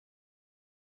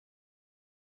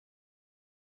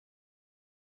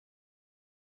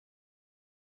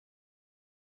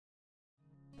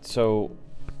So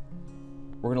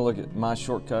we're going to look at My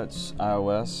Shortcuts,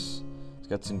 iOS. It's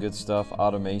got some good stuff,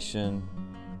 automation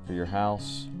for your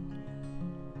house.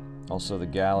 Also the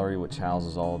gallery, which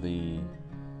houses all the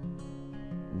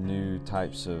new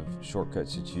types of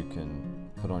shortcuts that you can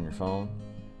put on your phone.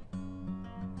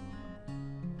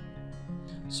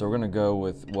 So we're going to go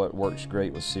with what works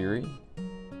great with Siri.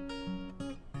 There's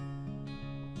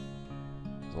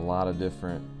a lot of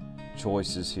different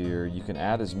choices here. You can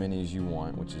add as many as you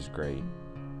want, which is great.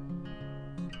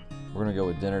 We're going to go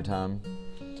with dinner time.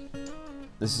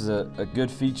 This is a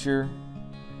good feature.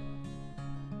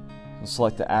 We'll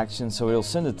select the action, so it'll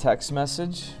send a text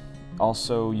message.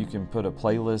 Also, you can put a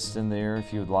playlist in there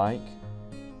if you would like.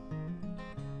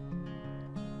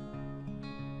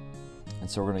 And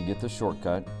so we're going to get the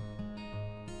shortcut.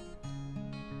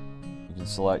 You can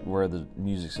select where the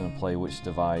music's going to play, which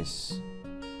device.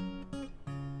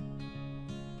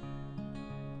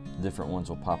 Different ones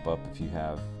will pop up if you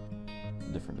have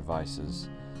different devices.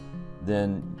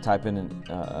 Then type in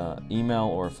an email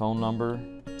or a phone number.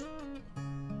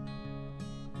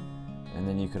 And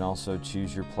then you can also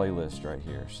choose your playlist right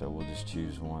here. So we'll just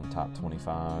choose one, top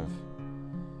 25.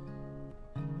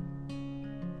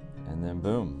 And then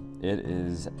boom, it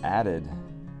is added.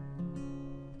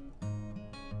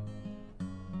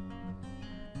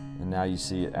 And now you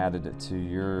see it added it to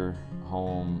your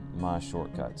home My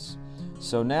Shortcuts.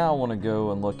 So now I want to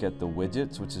go and look at the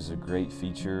widgets, which is a great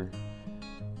feature.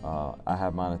 I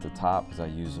have mine at the top because I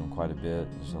use them quite a bit.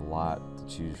 There's a lot to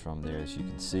choose from there, as you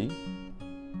can see.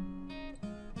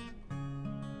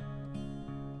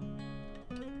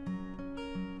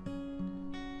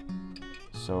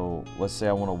 So let's say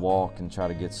I want to walk and try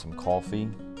to get some coffee.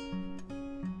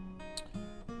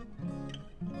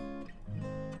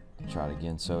 Try it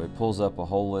again. So it pulls up a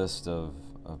whole list of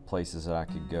places that I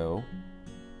could go.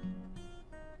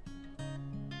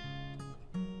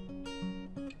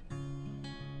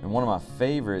 And one of my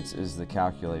favorites is the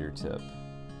calculator tip.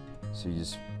 So you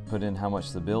just put in how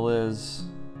much the bill is.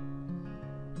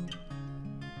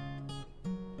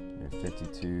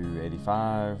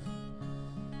 $52.85.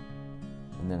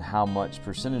 And then how much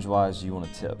percentage-wise you want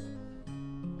to tip.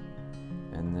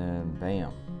 And then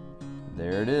bam,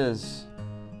 there it is.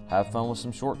 Have fun with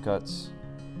some shortcuts.